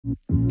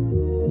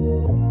Welcome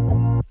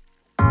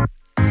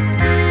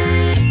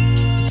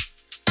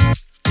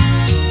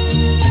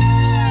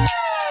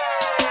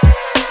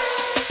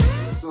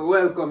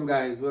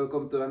guys,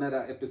 welcome to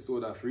another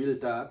episode of Real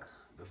Talk.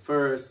 The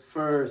first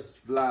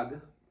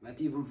vlog, not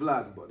even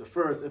vlog, but the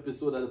first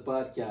episode of the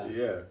podcast.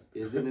 Yeah.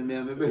 You see me,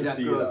 man, my brother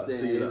crouch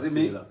there, you see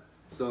me?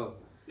 So,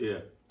 yeah.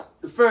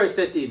 The first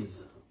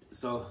settings.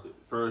 So,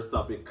 first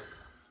topic.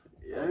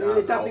 Yeah,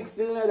 the topic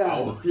still like that.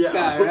 Oh,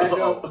 yeah. Right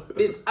now,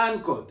 this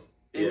uncut.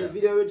 Any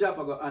video we drop,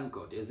 I got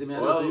uncut. You see me,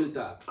 that's Real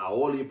Talk. A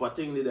whole heap of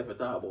things they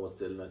talk about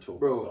still not true.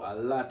 Bro, so. A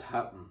lot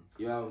happen.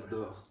 You have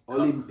the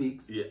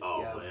Olympics. Yeah,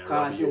 you have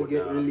Kartel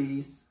get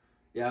released.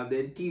 You have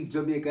the Thief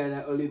Jamaica in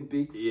the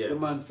Olympics. Yeah. The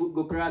man foot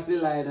go cross the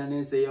line and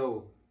then say,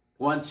 yo,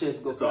 one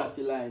chest go cross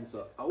the line.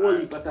 So, a whole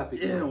heap of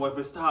topic. Yeah, well, if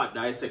we start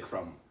dissect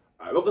from,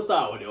 we're going to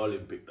start with the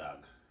Olympic,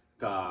 dog.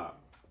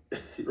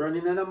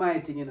 Running on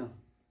my thing, you know.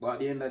 But at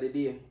the end of the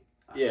day.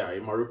 Yeah,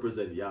 I'm a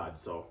represent yard,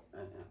 so.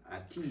 A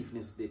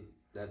thiefness,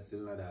 that's still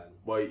not that.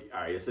 But,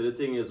 alright, so the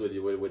thing is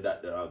with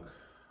that, dog,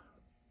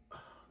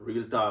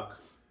 Real Talk.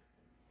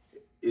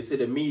 You see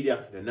the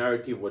media, the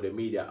narrative of the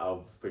media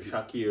of for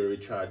Shakira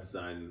Richards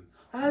and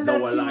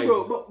Noah Lies.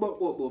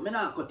 But, me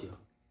not cut you.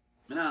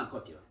 And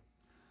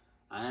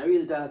I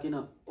Real Talk, you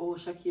know, oh,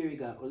 Shakira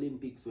got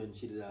Olympics when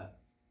she did that,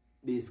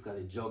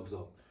 basically jugs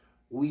up,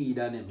 weed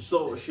and them.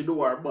 So she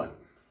do her bun.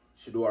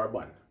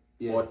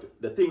 Yeah. But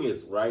the thing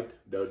is, right,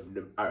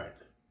 alright,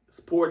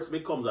 sports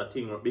become a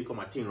thing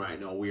right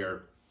now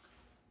where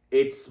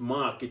it's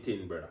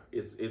marketing, brother.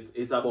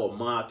 It's about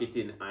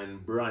marketing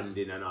and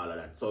branding and all of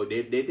that. So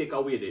they take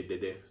away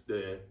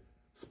the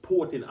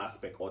sporting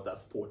aspect out of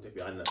sport, if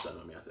you understand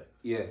what I say.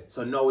 Yeah.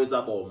 So now it's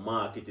about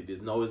marketing.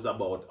 It's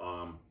about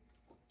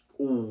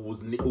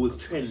who's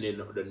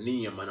trending, the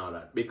name and all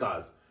that.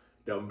 Because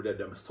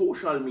the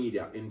social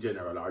media in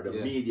general or the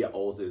media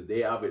houses,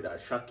 they have it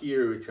that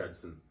Shakira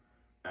Richardson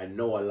and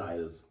Noah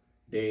Lyles,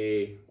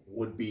 they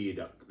would be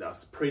the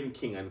sprint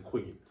king and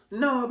queen.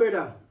 No,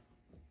 brother.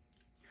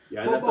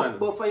 Yeah,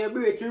 but for your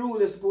break your rule,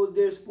 there's supposed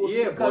to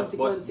be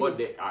consequences. But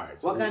they are.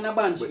 So what kind of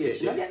ban she get?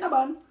 She not getting a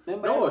ban.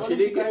 No, she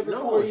didn't get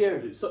no.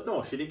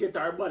 She didn't get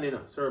her ban,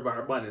 serve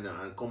her ban,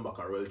 and come back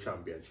a world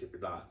championship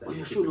last time. But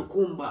you shouldn't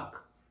come back.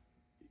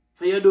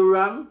 For you do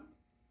wrong,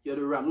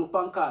 Look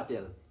on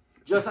Kartel.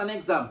 Just an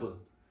example.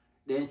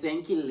 Then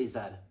saying kill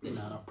lizard. Then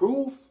on a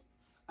proof,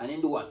 and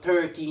then do a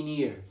 13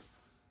 year.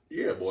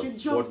 Yeah, but she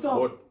jumps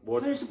up.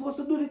 So you're supposed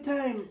to do the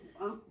time.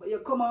 You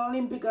come on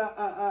Olympic.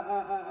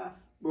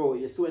 Bro,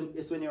 it's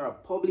when you're a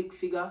public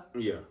figure.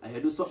 Yeah. And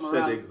you do something wrong.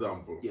 Set the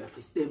example. Yeah,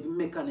 if they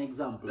make an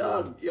example.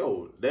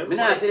 Yo, them. I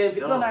not say them if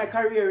you done a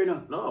career, you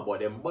know. No, but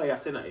them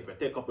bias, you know, if you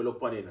take up a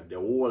look on it, the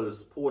whole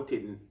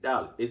sporting,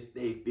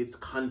 it's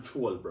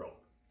control, bro.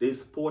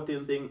 This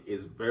sporting thing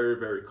is very,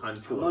 very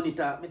controlled. Money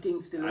talk, me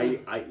think still.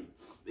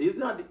 It's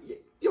not,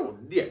 yo,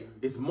 yeah,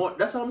 it's more,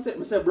 that's what I'm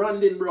saying. I say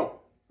branding, bro.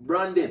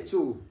 Branding.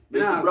 True.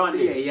 It's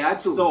branding. Yeah,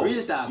 true. So,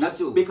 Real talk, that's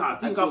true. Because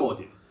think about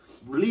it.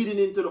 Leading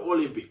into the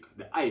Olympic,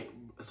 the hype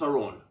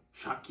surround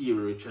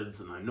Shakira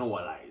Richardson and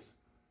Noah Lies.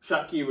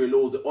 Shakira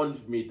lose the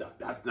 100 meter.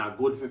 That's not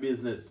good for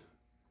business.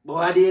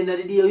 But at the end of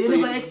the day, you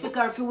never expect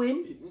her to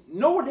win?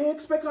 No, they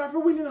expect her to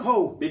win.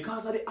 How?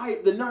 Because of the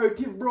hype, the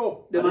narrative,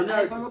 bro. The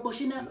hype her up, but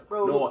she not,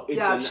 bro. No,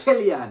 it's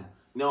Shelly-Ann.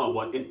 No,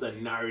 but it's the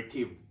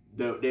narrative.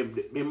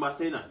 Remember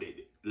saying that?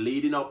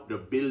 Leading up, the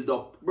build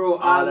up. Bro,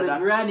 all the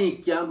granny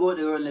can go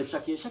there and left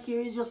Shakira.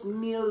 Shakira is just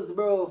nails,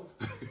 bro.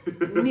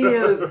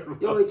 Nails.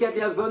 Yo, you can't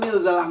have some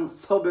nails along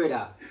so,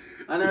 brother.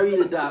 And I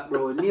Real Talk,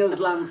 bro. Nails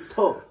long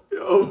so.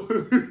 Yo.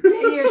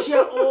 Yeah, she,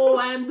 oh,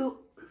 I'm do.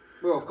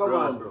 Bro, come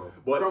on, bro.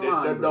 But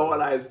the Noah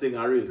Lies thing,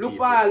 I really look,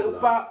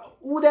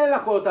 who they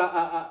look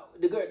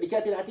out? The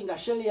cat, I think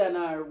Shelly and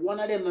her, one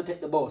of them not take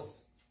the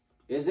bus.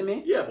 You see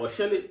me? Yeah, but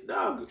Shelly,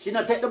 dog. She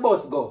not take the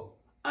bus, go.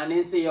 And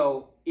then say,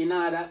 yo, in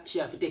order, she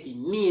have to take the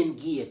main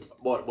gate.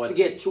 But to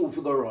get through,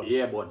 to go run.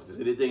 Yeah, but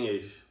see, the thing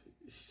is,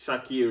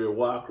 Shakira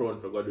walk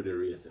around for go do the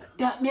race.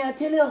 That me I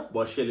tell you.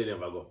 But Shelly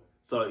never go.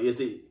 So you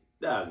see,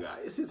 dog,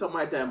 you see some of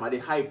my time I the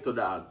hype to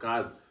that,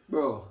 cause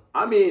bro.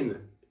 I mean,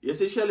 you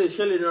see Shelly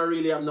don't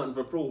really have nothing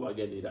to prove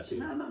again that. She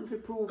not nothing to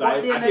prove.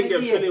 I think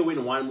if Shelly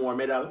win one more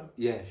medal,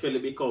 yeah, Shelly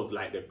becomes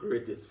like the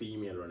greatest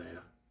female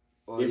runner.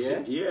 Oh,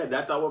 yeah?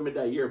 That's what me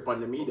that year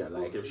upon the media.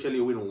 Like if Shelly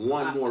win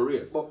one more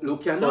race. But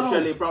look here so now.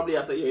 Shelly probably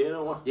has say, yeah, you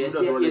know what? Yes,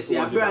 you see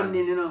a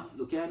branding, you know.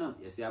 Look here now.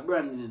 You see a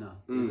branding, you know.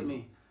 You see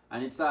me?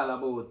 And it's all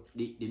about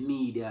the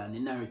media and the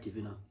narrative,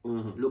 you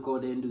know. Look how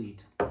they do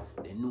it.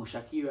 They know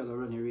Shakira go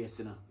run the race,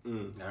 you know.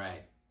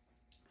 Alright.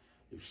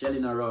 If Shelly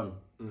not run,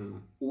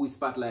 who is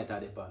spotlight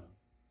at the pan?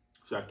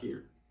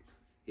 Shakira.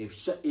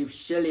 If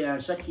Shelly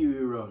and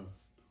Shakira run,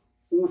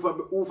 who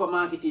for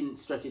marketing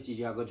strategy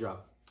you go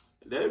drop?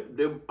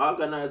 They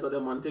organize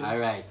them and things.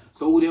 Alright.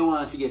 So who they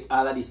want to get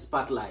all of the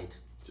spotlight?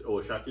 Oh,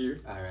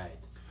 Shakira. Alright.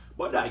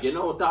 But like, you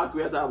know, we talk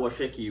about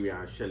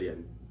Shakira and Shelly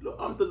and look,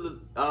 I'm to the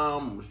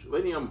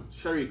when I'm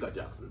Sherika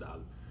Jackson,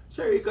 dog.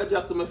 Sherika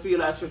Jackson, I feel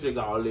like she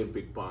got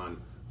Olympic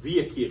pan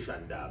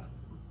vacation, dog.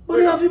 But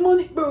they have the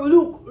money, bro.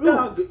 Look.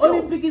 Dog,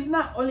 Olympic is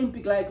not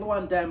Olympic like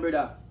one time,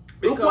 brother.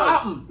 Look what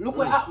happened. Look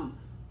what happened.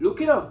 Look,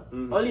 you know,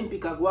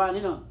 Olympic are going,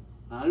 you know.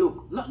 And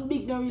look, nothing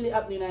big not really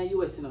happening in the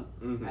US, you know.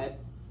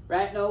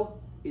 Right now,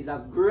 is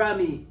a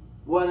Grammy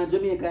going to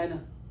Jamaica, you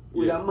know.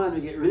 With a man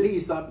who get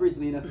released from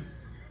prison, you know.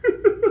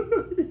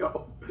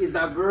 Yo. It's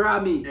a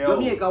Grammy. Yo.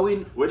 Jamaica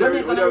win. We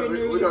Jamaica don't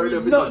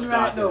win nothing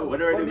right now. We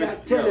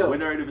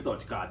don't even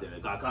touch Kartel.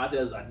 Because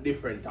Kartel is a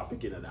different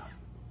topic in that.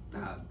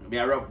 Me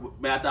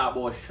I talk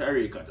about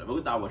Sharika.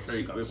 We talk about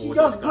Sharika before. She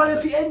just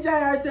going to enjoy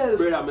herself.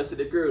 Brother, I see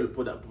the girl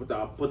put up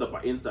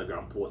an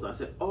Instagram post and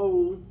said,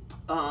 "Oh,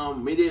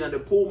 me there in the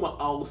Puma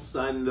house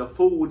and the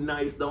food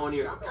nice down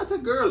here." I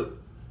said, "Girl,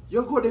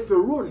 you go there for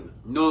run."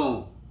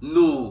 No.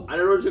 And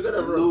the road you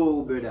gotta run.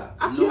 No, brother.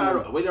 I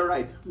can't. When you're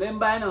right.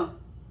 Remember, you know,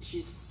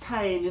 she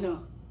signed, you know.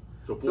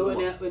 So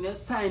when you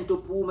sign to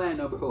Puma, you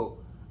know, bro,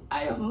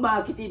 I have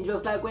marketing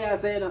just like what I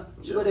say, you know.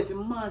 She got to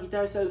market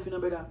herself, you know,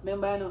 brother.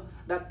 Remember, you know,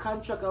 that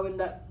contract when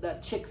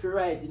that check for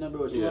right, you know,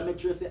 bro. She want to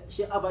make sure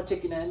she have a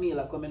check in her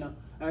mail come, you know.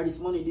 Or this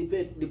money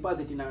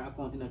deposit in her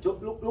account, you know.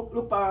 Look,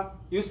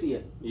 you see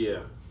it. Yeah.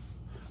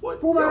 But,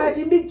 Puma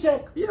writing big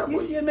check. Yeah, you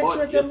but, see, make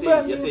sure you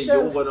say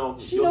you gonna.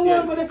 She don't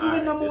want to go there for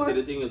win no more. You see,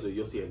 the thing is,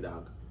 you're seeing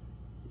dog.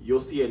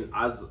 You're seeing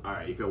as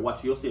if you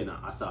watch, you're seeing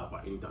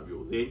Asafa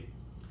interviews, eh?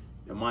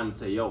 The man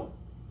say, yo,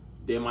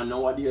 they man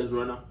nowadays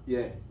runner.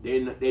 Yeah.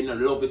 They not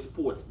love the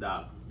sports,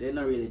 dog. They're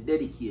not really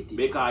dedicated.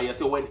 Because you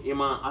see when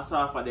him and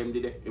Asafa them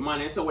did it,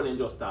 man, you see when they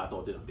just start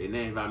out, you know, they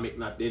never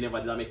did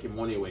make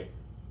money away.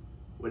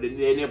 Well,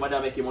 they never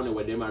did make money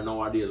where them are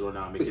nowadays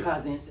runner.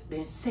 Because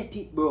they set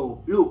it,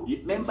 bro. Look,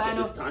 remember, you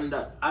know,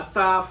 standard.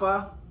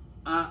 Asafa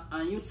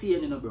and you see,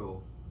 you know,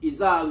 bro, it's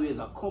always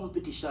a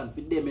competition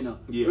for them, you know.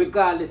 Yeah.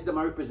 Regardless, them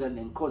are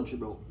representing country,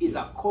 bro. It's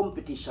a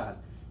competition.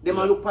 Them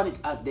are look on it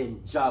as their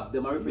job.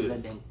 Them are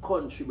represent them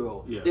country,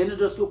 bro. Yeah. They don't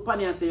just look on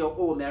it and say,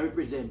 oh, may I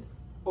represent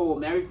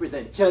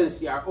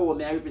Chelsea, or oh,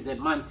 may I represent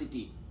Man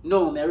City.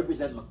 No, may I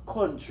represent my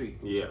country.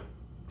 Yeah.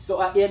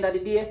 So at the end of the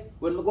day,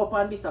 when I go up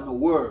on this, I'm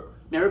work.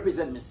 I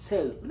represent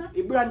myself.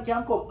 The brand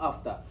can come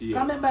after. Yeah.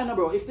 Come remember,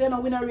 bro, if they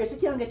don't win a race, you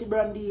can't get the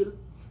brand deal.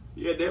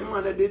 Yeah, them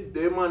man that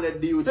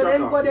deal. So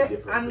then go there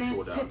and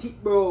then set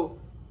it, bro.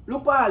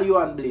 Look at all you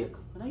and Blake.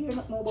 And I hear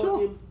nothing more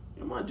about him.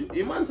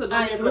 Your man said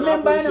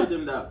remember,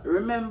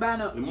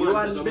 you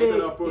and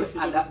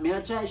Blake, may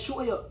I try to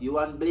show you, you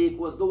and Blake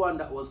was the one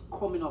that was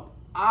coming up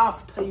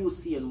after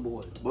Usain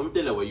Bolt. But me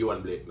tell you what you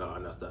and Blake now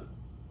understand.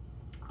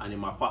 And in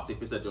my first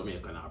if it's a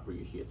Jamaican, I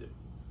appreciate him.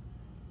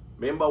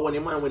 Remember when the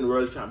man win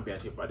World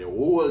Championship at the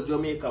whole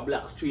Jamaica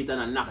Black Street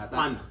and a knock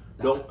pan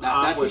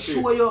that will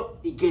show you,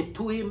 he get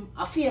to him.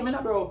 I fear me,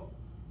 bro.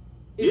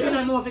 If you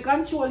don't know if you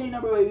control it,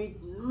 bro, it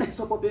will mess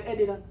up your head,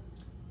 you know.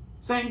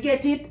 So you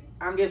get it,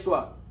 and guess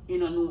what? You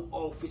don't know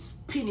how to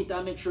spin it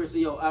and make sure you say,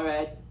 yo,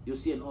 alright, you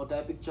see an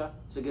outer picture.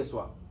 So guess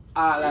what?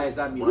 All eyes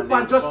on me. Look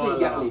on Justin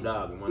Gatlin.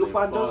 Look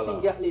on Justin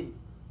Gatlin.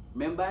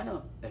 Remember, you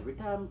know, every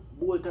time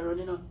Bolt run,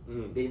 you know,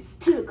 they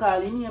still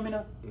call him name, you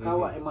know. Because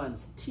what a man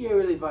still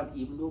relevant,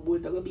 even though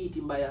Bolt will beat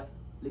him by a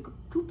little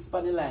troops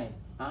on the line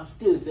and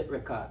still set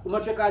record. How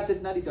much record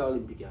set now this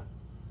Olympic?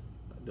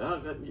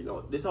 Dog, you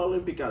know, this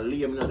Olympic are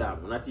lame, no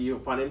dog. Not even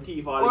for them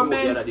teeth all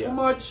the other day. How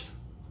much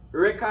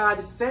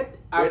record set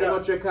and how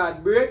much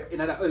record break in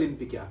the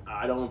Olympic?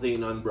 I don't think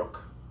none broke.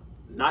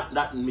 Not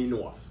that me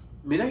know of.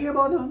 Me not hear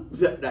about none.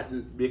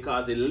 That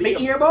because it lame. Me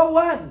hear about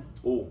one.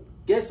 Oh.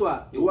 Guess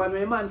what? The one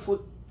where man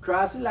foot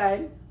cross the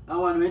line and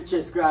one where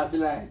chest cross the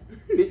line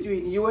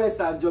between US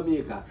and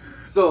Jamaica.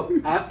 So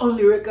I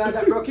only record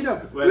that broken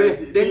up. Well,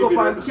 they go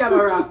on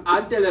camera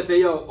and tell us,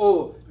 say, yo,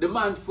 oh, the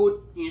man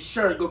foot his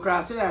shirt go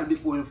cross the line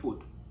before his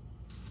foot.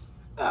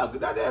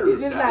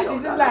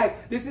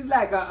 This is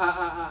like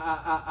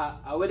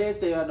what they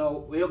say, you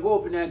know, when you go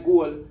up in a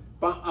goal,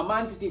 a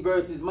Man City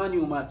versus Man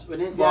U match, when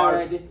they say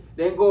already,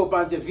 then go up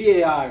and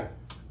say VAR.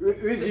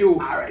 Review.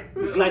 Alright.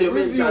 Glad you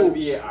mentioned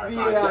VAR.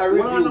 VAR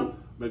review.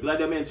 I'm glad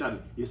you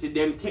mentioned. You see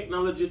them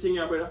technology thing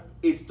here, brother,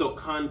 it's to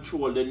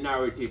control the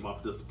narrative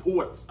of the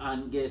sports.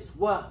 And guess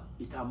what?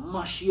 It'll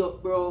mash you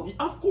up, bro.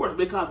 Of course,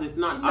 because it's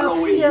not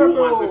allowing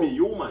human to be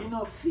human. You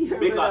know, fear,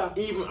 because brother.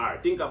 even,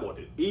 alright, think about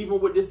it. Even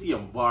with the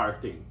same VAR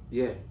thing.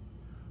 Yeah.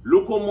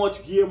 Look how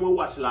much game we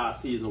watched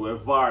last season where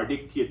VAR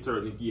dictates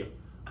certain game.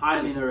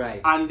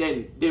 And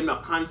then they're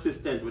not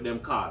consistent with them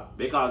call.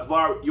 Because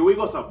VAR, you will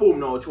go say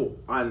boom now, choke.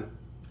 And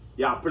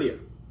you play.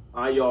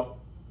 And you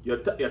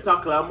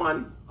tackle a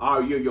man,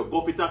 or you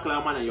go for tackle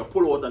a man and you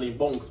pull out and he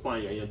bounce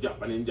span you and you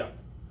jump and then jump.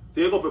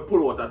 So you go for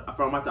pull out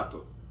from a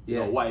tackle. Yeah.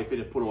 You know why if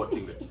you pull out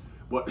thing there.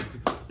 But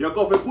you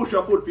go for push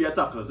your foot for your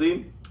tackle,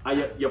 see?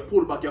 And you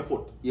pull back your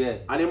foot. Yeah.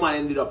 And the man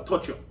ended up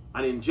touch you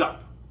and then jump.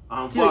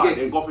 And still VAR,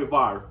 then go for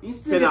VAR. You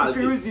still penalty.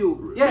 Get to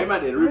review. Yeah.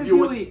 Remember then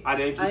review it and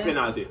then keep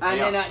penalty. And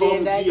then at the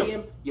end of the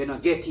game, you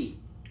not get it.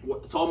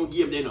 Some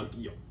game they not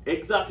give.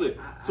 Exactly.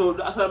 So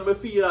that's how I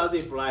feel as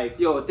if like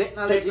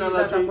technology is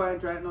at a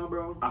point right now,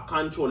 bro. I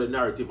control the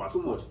narrative of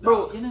sports.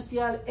 Bro, you know see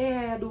all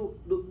do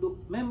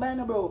remember, you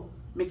know, bro,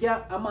 make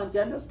a man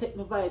can just take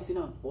my voice, you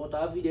know, out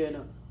of a video, you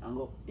know, and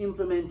go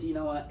implement in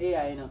our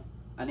AI, you know.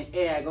 And the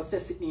AI go say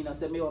sit you know,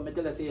 say me tell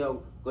you say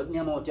yo, go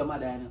name out your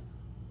mother, you know.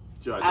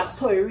 Sure, I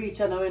saw it reach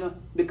now, you know,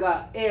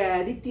 because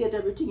AI dictate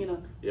everything, you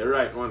know. You're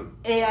right, man.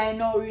 AI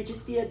now reach a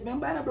stage,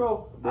 remember, you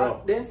know,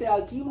 bro? Then say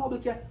I'll team up,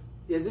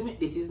 you see me?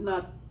 This is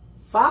not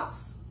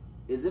facts,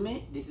 you see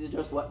me? This is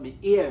just what me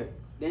hear.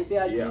 Then say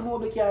I'll team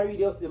up, read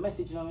your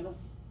message now, you know.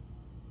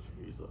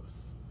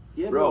 Jesus.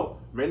 Yeah, bro,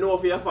 me know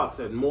for your facts,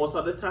 and most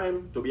of the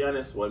time, to be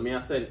honest, when me I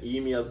send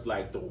emails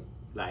like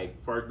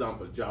for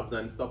example, jobs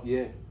and stuff,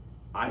 yeah,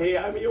 I hear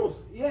I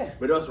use. Yeah.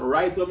 But just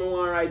write when I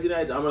want to write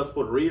it, I'm just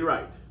put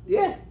rewrite.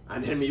 Yeah.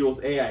 And then me use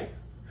AI.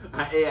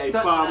 And AI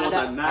so, farm out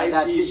a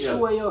nice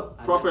email.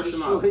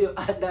 Professional.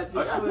 That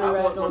for sure you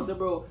right now, so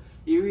bro.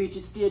 You reach a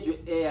stage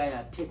with AI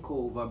and take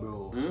over,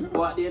 bro.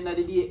 But at the end of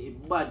the day,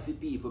 it's bad for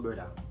people,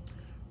 brother.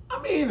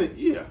 I mean,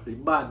 yeah. It's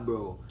bad,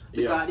 bro.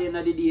 Because at the end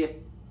of the day,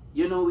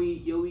 you know,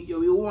 we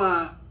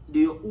want do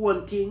your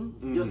own thing,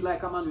 just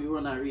like a man we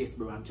run a race,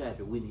 bro, and try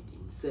to win it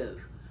himself.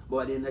 But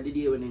at the end of the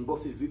day, when they go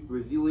to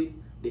review it,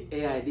 the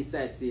AI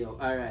decides, say, oh,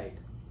 alright,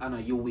 I know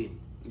you win.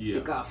 Yeah.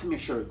 Because I'm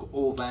sure it go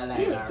over a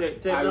line. Yeah,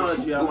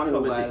 technology and one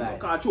of the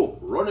things. Can't you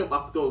run it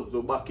back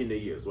to back in the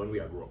years when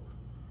we are grown.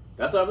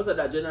 That's why I said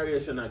that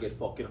generation I get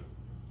fucking up.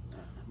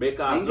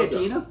 Because get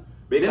you know?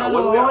 Because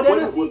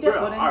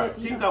when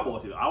think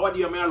about it. How do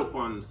you look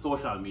on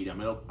social media,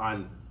 I look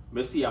and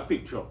I see a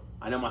picture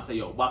and I say,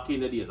 yo, back in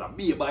the days I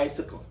be a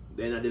bicycle,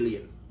 then at the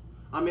lane.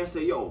 And I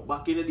say, yo,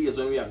 back in the days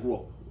when we are grow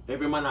up,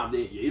 every man have the,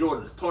 you know,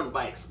 the stunt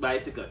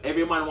bicycle.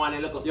 Every man want a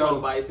little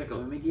stunt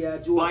bicycle.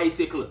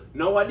 Bicycle.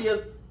 Nowadays,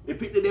 they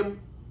pick them,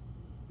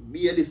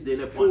 be this, they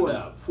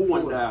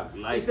phone dog.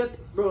 Like, if you,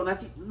 bro,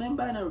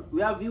 remember,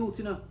 we have youth,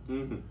 you know.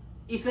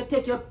 If you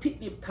take your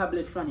picnic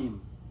tablet from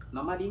him,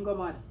 nobody go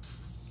mad.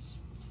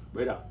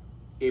 Brother,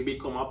 it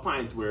become a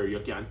point where you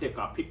can take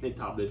a picnic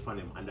tablet from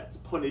him, and that's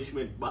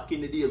punishment. Back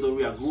in the days when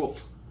we are grew up.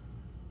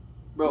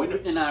 Bro,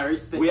 in our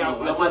respect. We have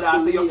your mother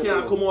say you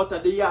can't come out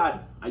of the yard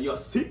and you're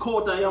sick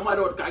out and your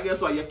mother because guess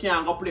what? You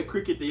can't go play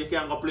cricket, you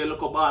can't go play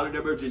local ball with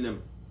the virgin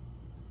them.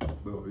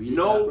 Bro, really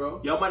no, that,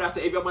 bro? Your mother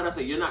say if your mother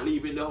say you're not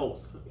leaving the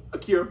house.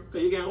 Cure,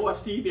 because you can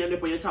watch TV and they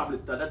put your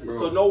tablet.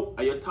 So now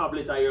your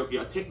tablet or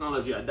your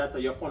technology and that are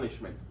your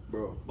punishment.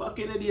 Bro. Back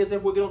in the days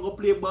if we're gonna go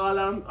play ball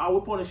and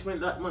our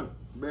punishment that man.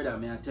 Brother,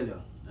 may I tell you,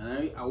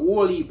 a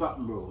whole heap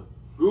happen, bro.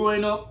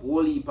 Growing up,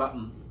 whole heap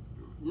happen.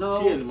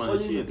 No, change, man,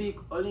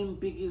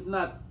 Olympic is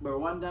not, bro.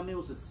 One time I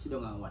used to sit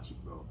down and watch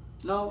it, bro.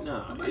 No,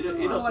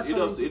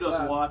 it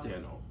does water, you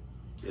know.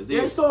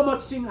 There's so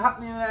much thing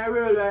happening in the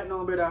world right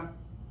now, brother.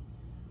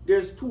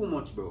 There's too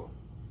much, bro.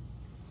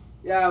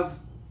 You have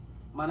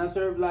man a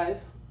serve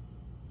life,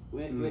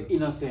 we're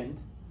innocent.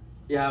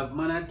 You have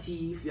man a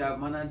thief, you have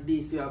man a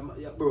this, you have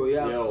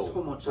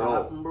so much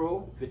happen,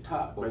 bro. If you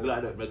talk about I'm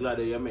glad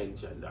that you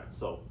mentioned that.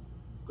 So,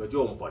 go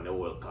jump on the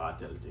whole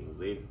cartel thing,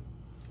 see?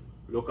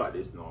 Look at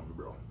this now,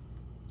 bro.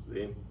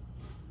 See?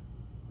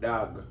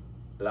 Dog,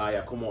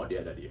 lawyer come out the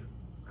other day.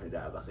 And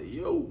dog I say,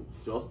 yo,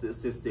 justice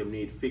system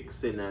need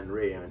fixing and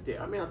ray and take.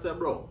 I mean, I said,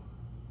 bro,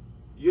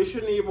 you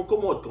shouldn't even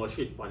come out and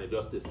shit on the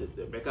justice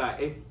system.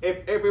 Because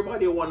if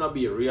everybody wanna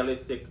be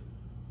realistic,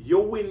 you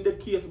win the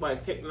case by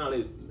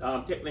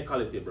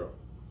technicality, bro.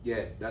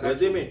 Yeah, you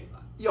see me?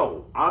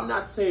 Yo, I'm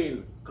not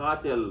saying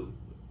Kartel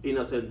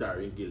innocent or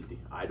guilty.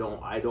 That's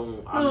not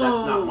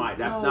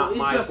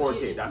my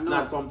forte. That's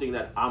not something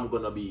that I'm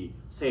gonna be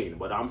saying.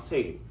 But I'm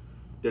saying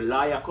the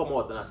liar come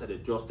out and I said the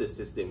justice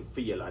system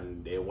fail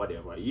and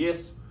whatever.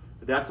 Yes,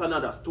 that's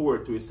another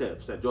story to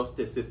itself. The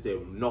justice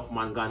system, enough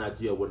man gone to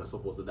jail when they're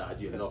supposed to die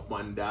jail, enough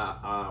man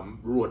die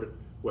road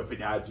where for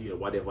die jail,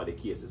 whatever the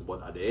case is.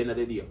 But at the end of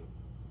the day,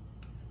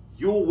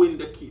 you win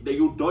the key,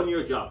 you done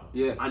your job.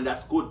 Yeah. And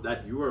that's good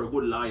that you are a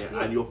good liar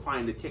and you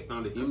find the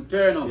technology.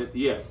 Internal.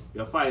 Yeah.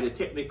 You find the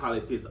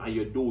technicalities and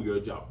you do your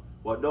job.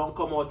 But don't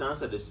come out and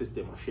say the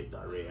system and shit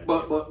that way.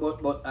 But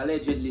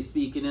allegedly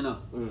speaking, you know,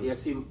 you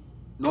see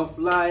enough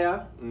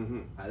liar,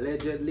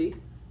 allegedly,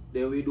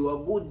 they will do a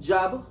good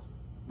job,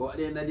 but at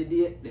the end of the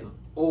day, they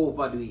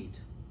overdo it.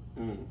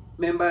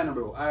 Remember, you know,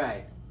 bro,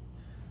 alright.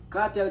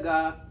 Kartel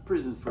got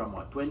prison from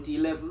what,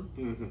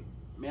 2011?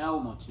 Me how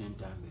much in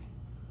time there?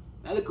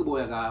 Now little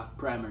boy got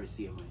primary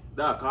same way.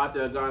 That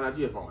Kartel gone to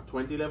jail from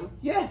 2011?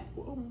 Yeah.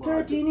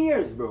 13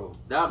 years, bro.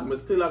 That me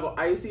still go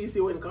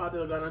ICC when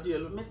Kartel gone to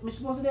jail. Me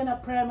supposed to be in a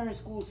primary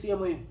school same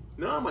way.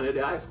 No man, you're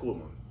the high school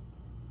man.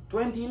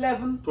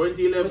 2011?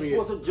 2011 me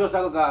supposed to just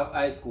go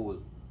high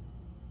school.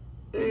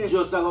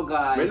 Just go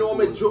high school.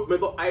 Me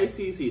go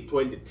ICC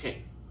 2010.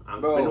 And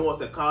bro. Me know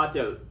what's a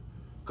Kartel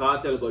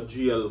go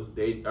jail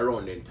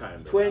around that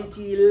time.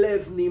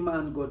 2011 the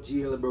man go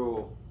jail,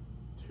 bro.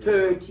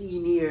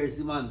 13 years,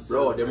 man.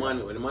 Bro,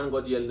 when the man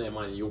got jail, the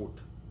man youth.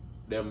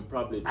 Them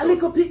probably. A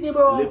little pitney,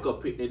 bro. Little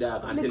pitney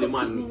dog. Until the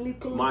man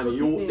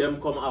youth,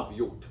 them come off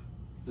youth.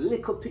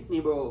 Little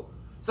pitney, bro.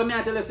 So me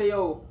I tell you, say,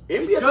 yo.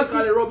 Him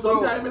basically rub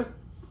some time.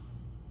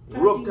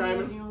 Rub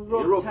time.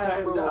 Rub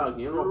time, dog.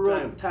 You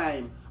rub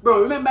time.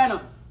 Bro, remember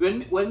now,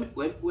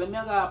 when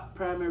I got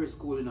primary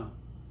school, you know,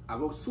 I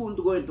go soon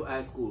to go into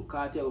high school.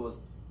 Kartel was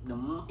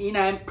in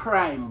I'm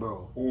prime,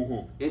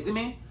 bro. You see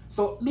me?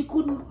 So me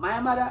couldn't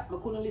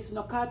listen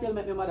to Kartel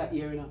make my mother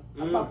hear, you know.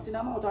 I'm boxing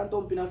them out and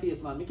thumping her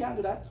face, man. Me can't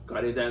do that.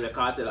 Cause the time the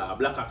Kartel, a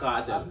blacker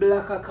Kartel. A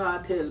blacker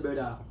Kartel,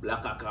 brother.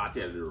 Blacker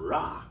Kartel,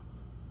 raw.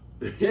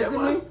 You see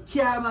me?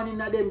 Care man in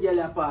them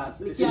yellow parts.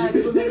 Me can't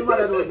even make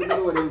my mother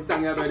know them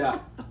song, brother.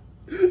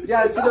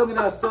 Yeah, sit down in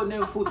a son,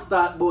 them foot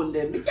start bone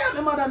them. Me can't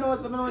my mother know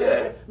some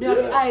them. Me have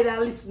to hide and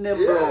listen them,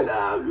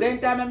 bro.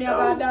 Then time me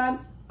have to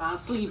dance and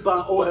sleep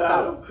and all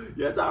stuff.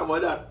 You talking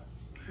about that?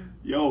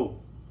 Yo.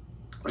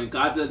 When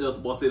Kartel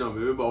just busting up,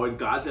 remember when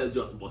Kartel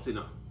just busting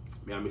up,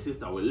 me and my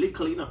sister were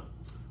little, you know.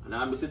 And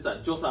my sister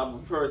just have her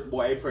first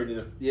boyfriend, you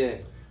know.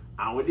 Yeah.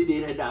 And when they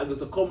did that, used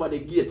to come at the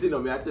gate, you know,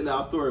 me I tell you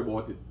a story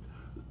about it.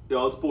 They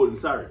was pulling,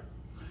 sorry.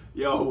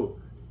 Yo,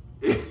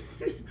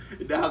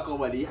 that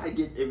come at the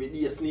get every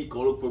day sneak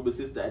and look for my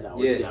sister, and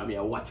I mean,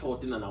 I watch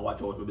out in and I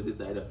watch out for my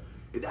sister,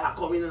 and I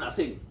come in and I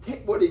say,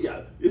 take body,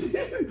 girl. I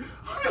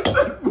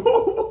said,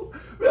 bro.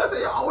 I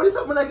say, yo, what is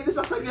something like this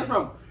I get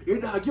from?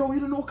 Yo, dog, yo, you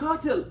don't know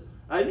Kartel.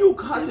 I knew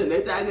Kartel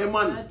that time,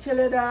 man. I tell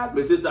you that.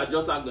 My sister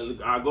just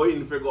go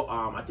in figure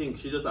I think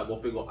she just go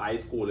figure high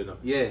school, you know.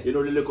 Yeah. You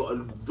know, they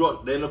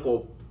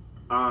look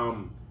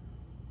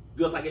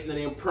just like getting the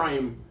name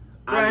Prime.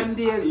 Prime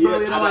days, bro,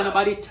 you don't want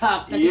nobody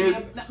talk.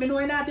 Yes. Me know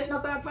you not take no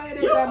talk for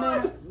you that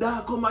man.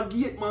 Dad come a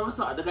gate, man.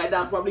 So the guy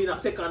that probably in a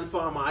second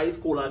form of high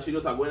school and she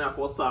just going in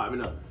first time,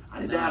 you know.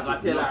 And the dad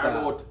got tell her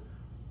about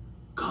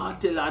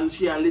Kartel and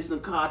she and listen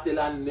Kartel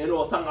and you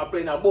know song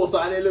playing a bus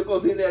and they look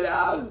us in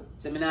there.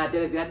 So me not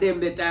tell you them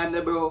the time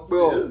there, bro.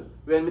 Yeah.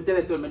 When me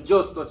tell you when me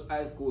just touch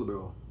high school,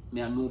 bro.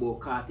 Me I know about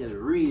Kartel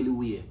really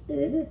weird.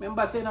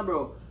 Remember saying that,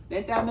 bro?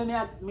 Then time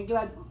me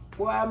glad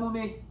boy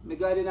mommy, me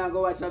glad you not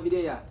go watch a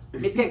video.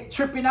 Me take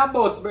trip in a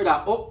bus, brother.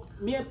 Up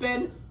me a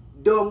pen,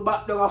 down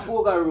back down a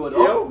Foga Road.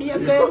 Up me a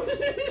pen.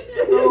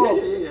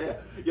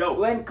 Yo.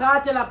 When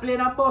Kartel are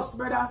playing a bus,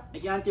 brother, I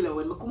can tell you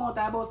when me come out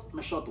of the bus,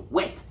 my shot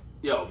wet.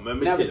 Yo,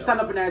 me tell you.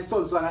 Stand up in the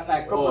sun so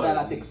like crocodile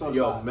and take sun.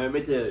 Yo, me tell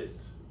you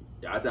this.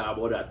 You talk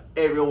about that.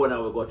 Everyone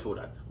will go through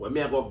that. When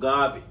me I go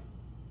Garvey,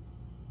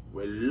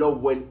 we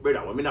love when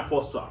brother, when me in a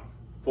first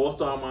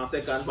time and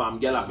second time,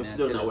 girl have to sit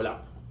down and well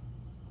up.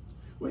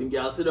 When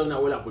girl sit down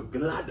and well up, we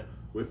glad.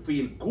 We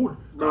feel good.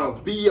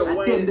 Bro, be a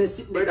wine. Then they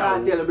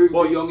can't tell bring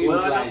the young in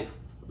life.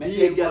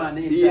 Be a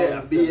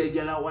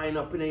girl and wine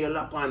up in your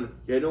lap and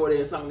you know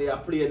the song they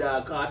play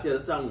the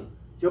Kartel song.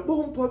 Your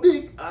bumper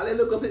big, all they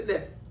look at sit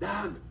there.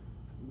 Dog.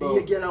 Be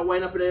a girl and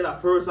wine up in the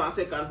first and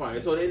second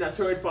farm. So then in the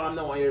third farm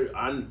now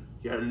and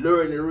you're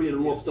learning the real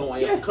ropes now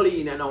and you're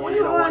clean and now and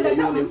you don't want your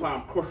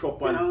uniform crush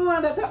up and you don't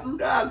want that happen.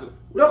 Dog.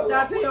 Look,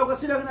 that's it, you're going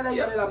to sit down in the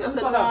yellow. You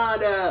said nah,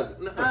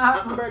 dog.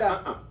 Happen,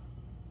 brother.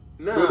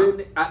 Nah. But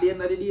then at the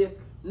end of the day,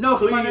 no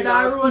clean man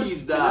that road.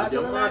 Speed,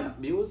 dog.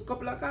 Me use a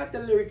couple of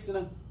Kartel lyrics, you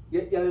know.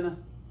 Get y'all, you know.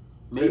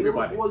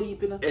 Everybody. Whole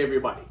heap, you know.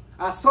 Everybody.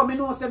 And so me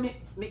know say me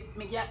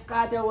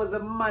Kartel was the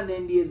man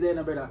in days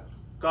then, brother.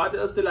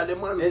 Kartel still at the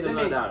man still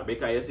me? dog.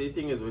 Because you see the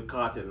thing is with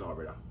Kartel now,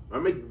 brother.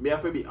 Me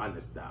have to be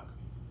honest, dog.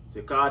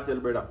 See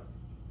Kartel, brother.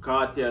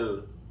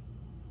 Kartel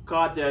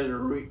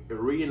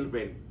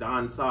reinvent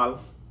dancehall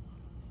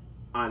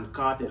and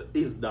Kartel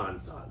is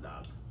dancehall,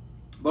 dog.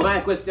 But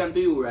my question to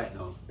you right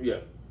now.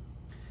 Yeah.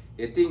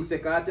 You think say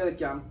Kartel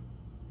can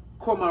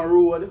come a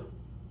road,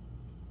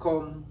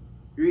 come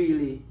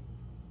really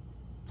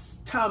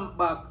stamp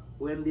back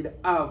when did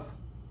have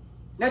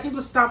not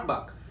even stamp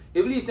back.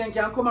 If listen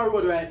can come a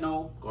road right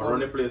now. Go run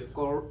the place.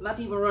 Not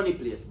even run the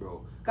place,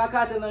 bro. Cause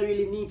Kartel don't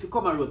really need to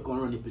come a road come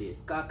run the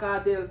place. Cause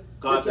Kartel,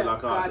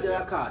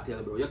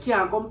 bro. You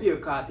can't compare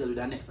Kartel with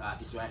the next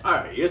artist right now.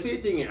 Alright, you see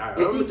the thing here.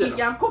 You think he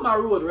can come a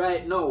road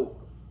right now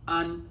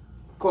and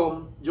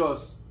come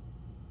just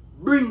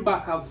bring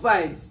back a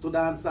vibes to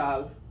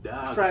dancehall?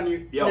 From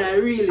you,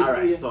 really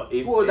alright, so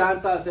if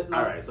dancehall set now.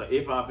 Alright, so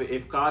if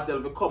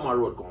Kartel will come a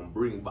road come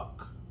bring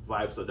back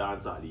vibes to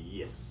dancehall,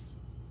 yes.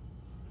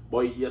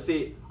 But you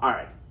see,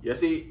 alright, you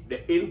see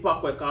the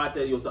impact where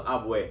Kartel used to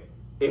have where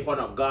if on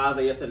a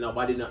Gaza you say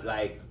nobody not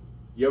like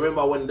you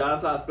remember when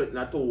dancehall split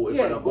in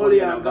two Gully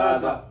and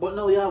Gaza. But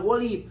now you have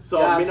Wally. So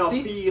me not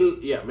feel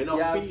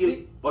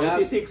but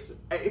you see 6.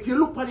 If you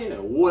look at it,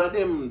 all of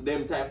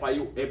them type of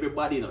you,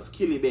 everybody in a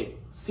skilly bang.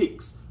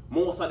 6.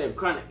 Most of them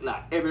chronic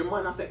like every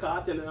man has a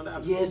Kartel and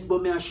that. Yes,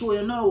 but me I show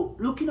you now.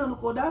 Look how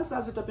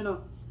dancehall set up, you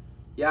know.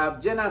 You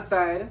have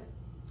Genocide.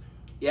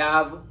 You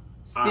have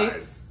 6.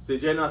 Right. See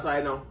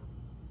Genocide now.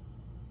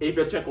 If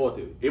you check out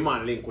it,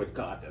 man link with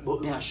Kartel.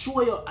 But me I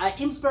show you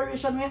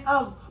inspiration we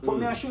have. But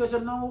me I show you so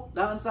now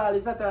dancehall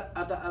is at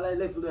a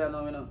level there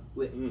now, you know.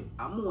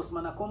 And most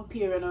man are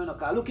comparing, you know.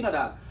 Cause looking at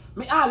that.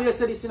 Me always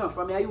say this, you know,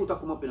 from my youth to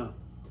come up, you know.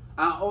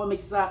 And all me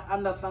start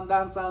understand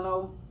dancehall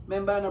now.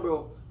 Remember, you know,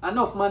 bro.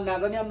 Enough man now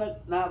gonna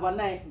have a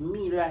night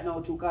me right now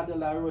to Kartel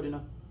that road, you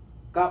know.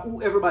 Cause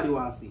who everybody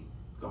want to see?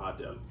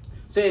 Kartel.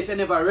 So if you're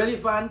never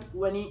relevant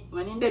when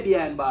in the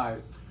behind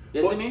bars.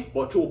 You see me?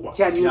 But true,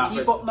 can you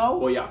keep up now?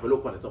 But you have to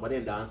look on it. Some of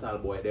them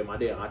dancehall boy, them are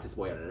there artists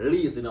boy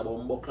lazy in a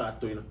bumbo clat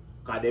too, you know.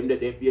 Cause them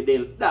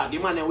dog, the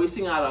man we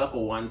sing all like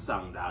one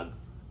song, dog.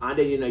 and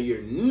then you know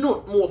you're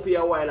not more for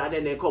a while, and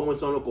then they come with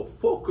some local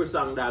folk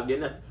song, dog.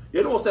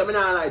 You know, say me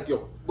not like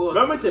you. But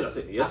let me tell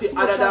you, you see,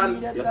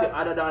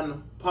 other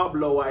than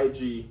Pablo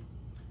YG,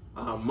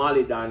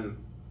 Malidan,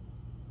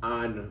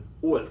 and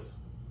who else?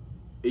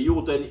 The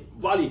youth and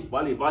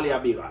Valley are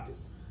big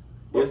artists.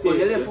 You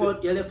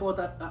left out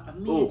a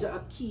major,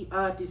 a key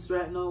artist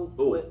right now.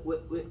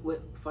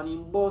 With Fanny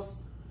Boss,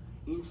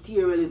 in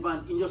still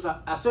relevant. In just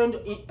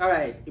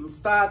alright, him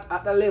start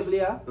at the level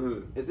here.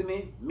 You see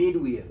me?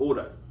 Midway. Who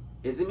that?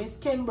 You see me?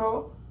 Skeng,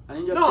 bro. And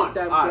he just take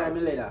time to climb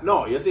me ladder.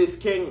 No, you see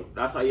Skeng,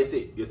 that's how you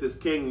see. You see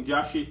Skeng,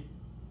 Joshy.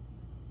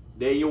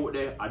 They you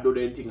there, I do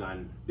their thing,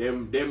 and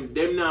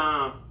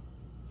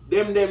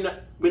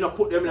me not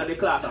put them in the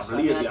class of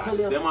lazy.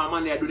 Them are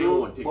man, they do their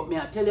own thing. But me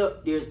I tell you,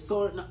 there's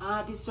certain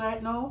artists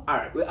right now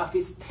we have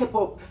to step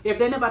up. If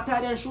they never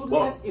tie their shoot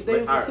less, if they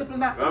use a simple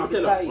that, let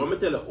me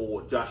tell you,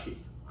 oh, Joshy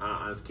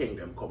and Skeng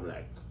them come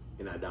like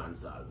in a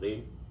dance hall,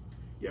 see?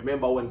 You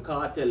remember when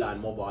Kartel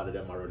and Mobile of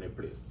them are running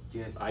the place?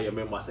 Yes. I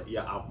remember you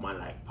have man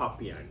like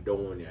Papi and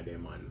Donia,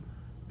 them and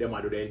them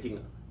are do their thing.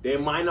 They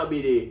might not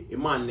be the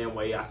man them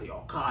where you say,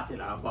 oh,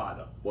 Kartel and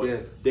Father. But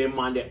yes, them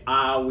man, they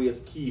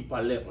always keep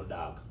a level,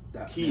 dog.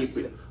 Keep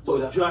it. So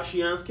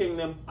Joshy and Skeng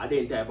them are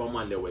the type of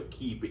man that will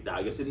keep it,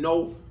 dog. You see,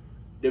 now,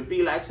 they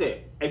feel like,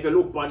 say, if you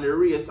look on the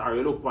race or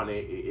you look on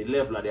a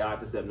level of the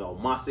artist, them now,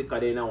 Massacre,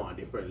 they now want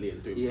a different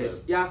lane to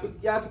himself. Yes,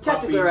 you have to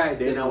categorize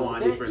them. They now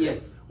want a different lane.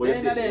 Yes,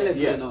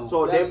 they're not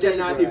so they're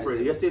not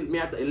different. You see,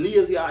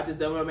 lazy artists,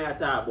 them where I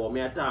talk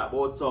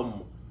about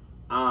some,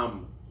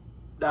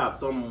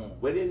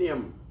 what the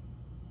name?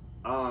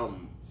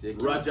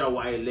 Raja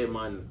Wiley,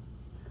 man.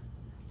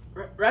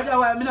 Raja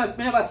Wiley, me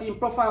never see him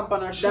perform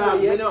on a show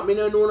yet. Me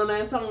no know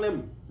none of song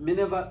them. Me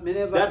never.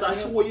 That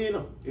a show you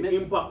know. The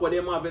impact what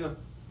them have, you know.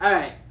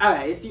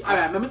 Alright, you see,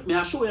 me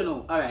I show you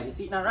now. Alright, you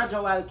see, in a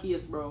Raja Wiley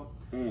case, bro.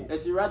 You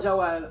see, Raja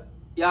Wiley,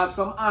 you have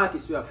some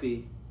artists who have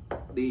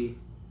the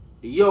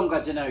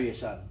younger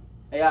generation.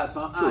 You have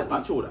some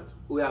artists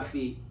who have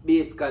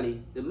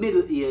basically the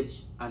middle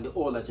age and the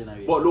older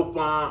generation. But look,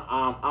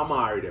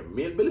 Amari them.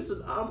 Me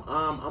listen,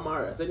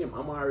 Amari. I said him,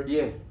 Amari.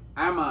 Yeah.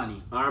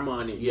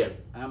 Armani, yeah.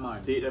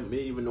 Armani. See them,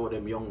 me even know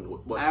them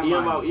young, but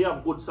he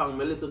have good song.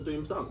 Me listen to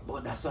him song.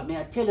 But that's what me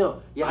I tell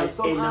you. You have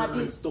some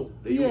artists too.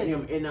 They use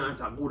him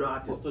enhance a good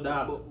artist to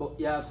that. But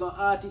you have some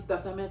artists.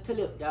 That's what me I tell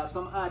you. You have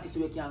some artists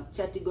we can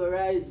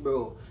categorize,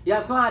 bro. You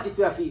have some artists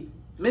who have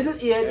middle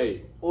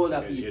age, older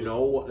people. You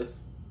know what this?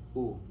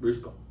 Who?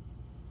 Briscoe.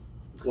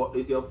 What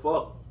is your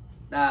fuck?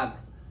 Dog.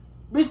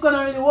 Briscoe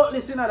don't really work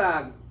listener,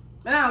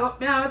 dog.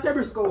 Me I say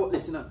Briscoe work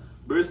listener.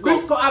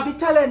 Briscoe have the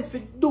talent to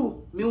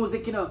do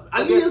music, you know.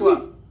 And guess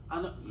what?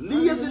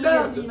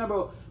 Lazy, you know,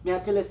 bro. Me I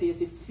tell you,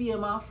 say,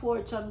 fame and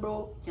fortune,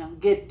 bro, can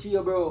get to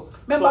you, bro.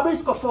 Remember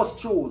Briscoe first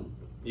tune?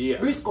 Yeah.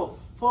 Briscoe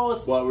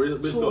first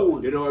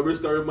tune. You know what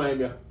Briscoe remind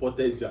me of?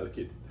 Potential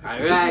Kid.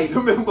 Alright.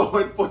 Remember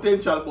when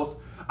Potential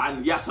was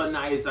and Yasso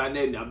nice and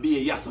then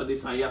be Yasso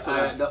this and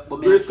Yasso that.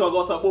 Briscoe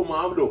goes a boom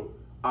and do.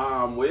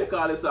 What you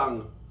call the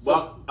song?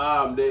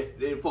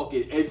 The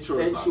fucking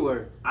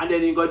Ensure. And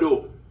then he go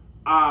do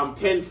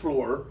 10th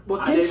floor.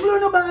 But 10th floor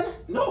no bad.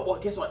 No,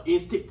 but guess what? He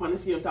stick on the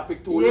same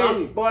topic too long.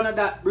 Yes, but not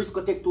that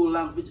Briscoe take too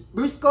long.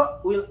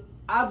 Briscoe will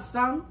have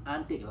song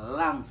and take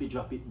long to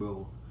drop it,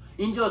 bro.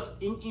 In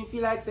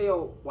feel like say,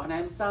 yo, one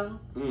I'm song,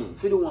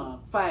 for the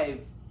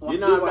 5, you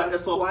know about the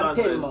substance.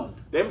 10 month.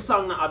 Them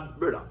song not have,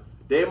 brother.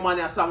 Them man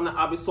a song not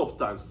have a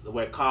substance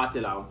where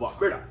Kartel and what,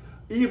 brother.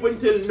 Even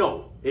till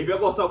now, if you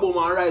go to boom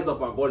and rise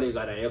up and go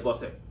God and you go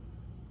say,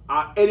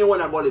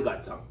 anyone a go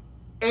God song.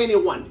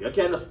 Anyone, you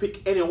can just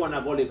pick anyone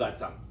a Gully God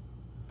song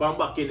from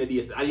back in the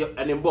days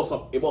and then bust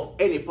up, it bust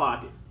any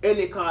party,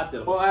 any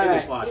cartel,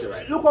 any party,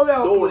 right? Look how we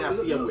are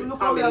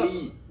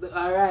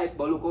alright,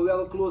 but look how we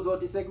are close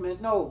out the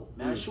segment now.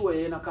 I'm sure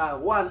you call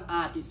one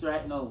artist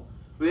right now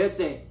where you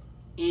say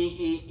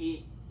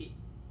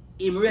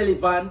him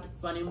relevant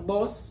from him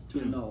boss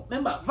till now.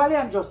 Remember,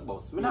 Valiant just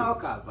boss. We now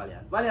call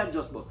Valiant. Valiant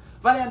just boss.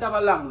 Valiant have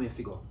a long way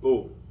to go.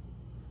 Oh.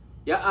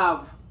 You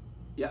have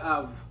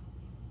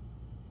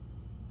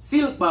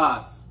Silk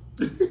Bass.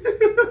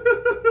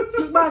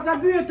 Silk Bass a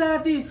great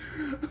artist.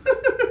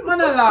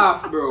 Man a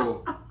laugh,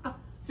 bro.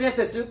 Say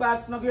Silk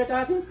Bass is not a great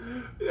artist?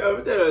 Yeah,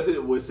 I'm telling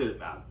you what Silk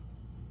now.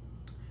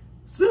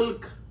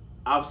 Silk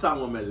have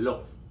song I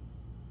love.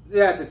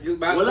 Yeah, Silk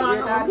Bass is a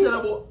great artist.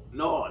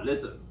 No,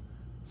 listen.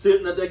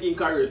 Silk not taking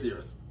career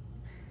serious.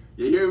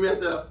 You hear me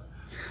at the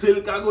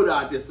Silk a good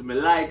artist. Me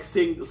like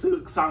sing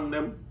Silk song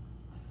them.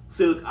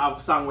 Silk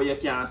have song where you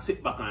can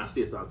sit back and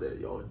say and say,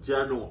 yo,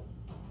 Jano.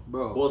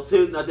 Bro. But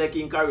Silk not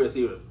taking career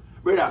serious.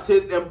 Brother,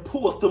 Silk them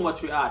post too much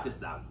for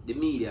artists now. The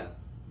media.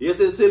 You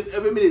say Silk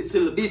every minute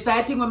Silk. This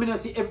I think when I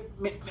see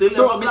Silk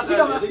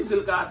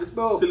Silk artist.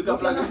 Bro, Silk a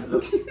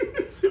plan.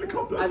 Silk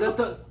a plan. As I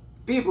thought,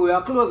 people we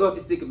are close out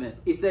this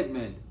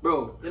segment.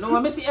 Bro, you know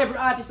what I see every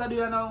artist I do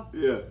now?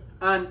 Yeah.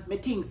 And me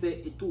think say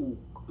it too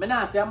Me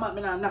not say I'm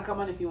not knock a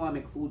man if you want to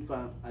make food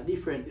for a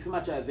different, if you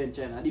want to try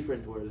venture in a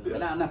different world. Yeah. Me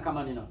not knock a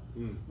man, you know.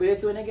 But you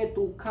see when you get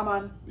too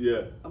common,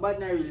 about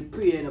not really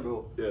pray, you know,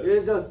 bro. Yeah.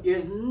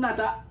 There's not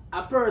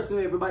a person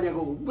where everybody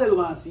go well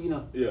want to see, you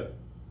know. Yeah.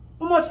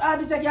 How much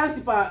artists you can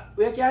see where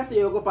you can say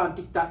you go on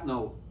TikTok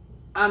now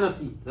and not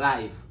see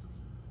live?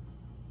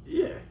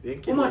 Yeah.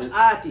 How much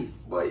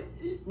artists? Boy,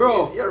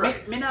 bro, you're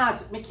right. Me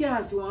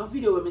can't see one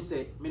video where me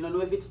say, me don't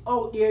know if it's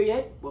out there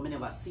yet, but me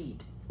never see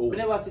it. Oh. Me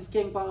never see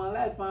Skeng on my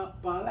life,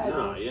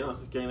 No, you don't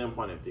see Skeng them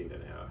on them thing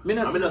then. Me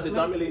not see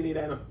Tommy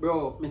neither, no.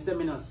 Bro, me say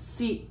me not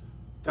see.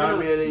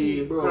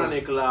 Tommy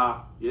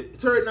Chronicler.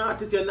 Certain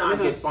artists you not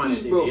get funny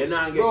thing. You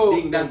not get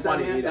ding them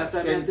funny thing. That's why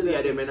I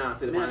tell you, me not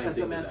see the funny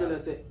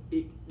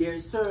thing.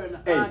 There's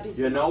certain artists.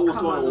 You know who's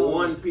on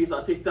one piece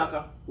of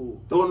TikToker?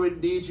 Done with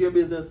DJ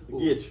business?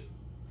 Gage.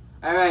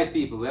 Alright,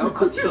 people, we'll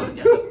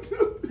continue.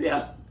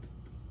 Yeah.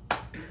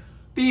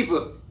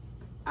 People,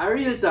 a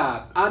real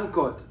talk,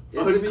 uncut.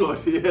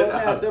 Uncut,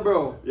 yeah. I say,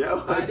 bro.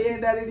 Yeah. At the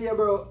end of the day,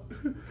 bro.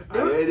 At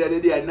the end of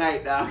the day, at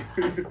night, dog.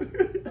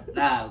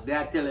 Nah, may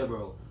I tell you,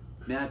 bro.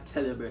 May I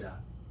tell you, brother.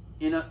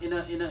 In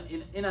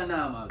a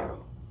normal,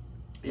 bro.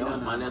 Yeah,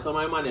 man, some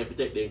of my man if you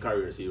take their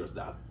career serious,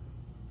 dog.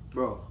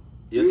 Bro.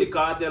 You see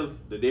Kartel,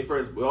 the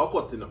difference, we all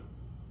cut, you know.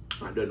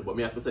 I don't know, but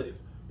me have to say this.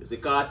 You see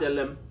Kartel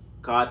them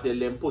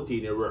put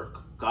in the work.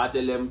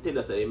 Kartel them tell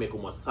us that they make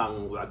them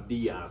songs like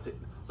dance.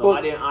 So all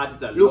them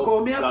artists are look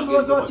how me have to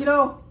close out, you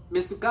know.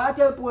 Mr.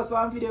 Kartel post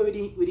one video with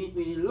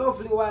the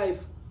lovely wife.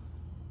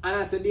 And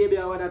I said, baby,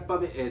 I want that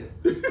puppy head.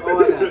 I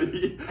want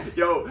that.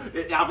 Yo,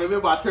 I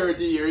remember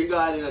 30 years in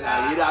Garden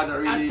and you don't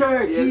really. At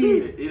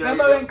 30.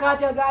 Remember when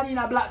Kartel got in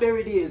a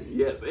Blackberry days?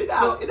 Yes, it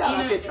don't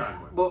catch on,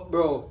 man. But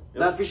bro,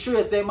 that for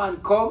sure say man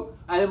come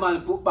and the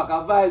man put back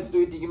a vibes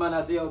to it, man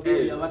and say, oh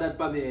baby, I want that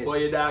puppy head.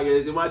 But you dog,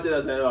 you might tell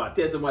us,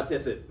 test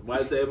it.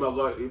 Might say,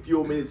 a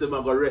few minutes, I'm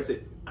going to rest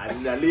it.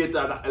 And then later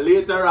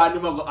on,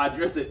 I'm going to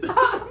address it.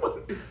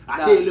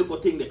 And they look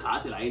at thing the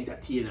Kartel are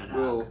entertainer.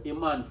 Bro, a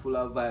man full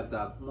of vibes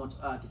that much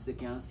artists they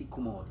can see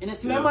come out. And you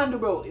see what man do,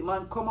 bro? A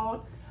man come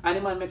out and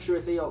the man make sure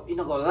say, yo, he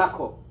not going to lock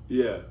up.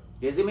 Yeah.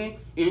 You see me?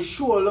 In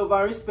show love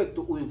and respect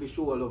to who him for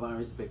show love and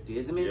respect to.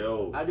 You see me?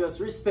 Yo. I just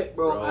respect,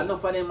 bro.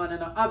 Enough of them man are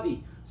not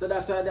happy. So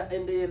that's why at the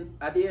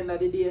end of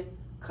the day,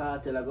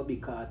 Kartel are going to be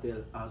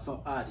Kartel and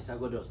some artists are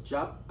going to just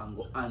drop and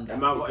go under. I'm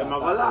going to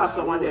last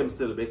some of them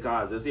still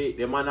because you see,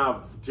 the man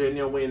have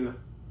genuine,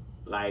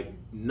 like,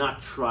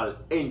 natural,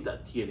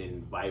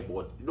 entertaining vibe.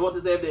 But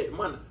notice if the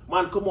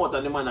man come out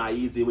and the man are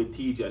easy with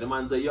TJ and the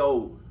man say,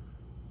 yo,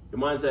 the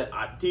man say,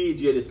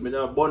 TJ this, me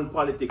not bun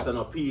politics and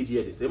not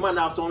PJ this. The man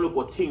have some look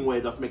a thing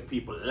where just make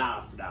people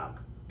laugh, dog.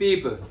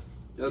 People,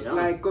 just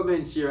like,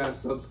 comment, share and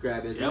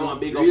subscribe. Yeah, man,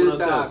 big up real on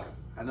yourself.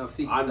 And a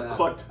fix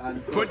Uncut.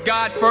 Put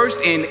God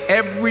first in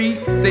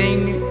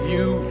everything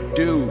you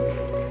do.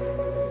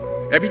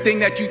 Everything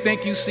that you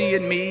think you see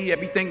in me,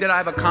 everything that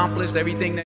I've accomplished, everything that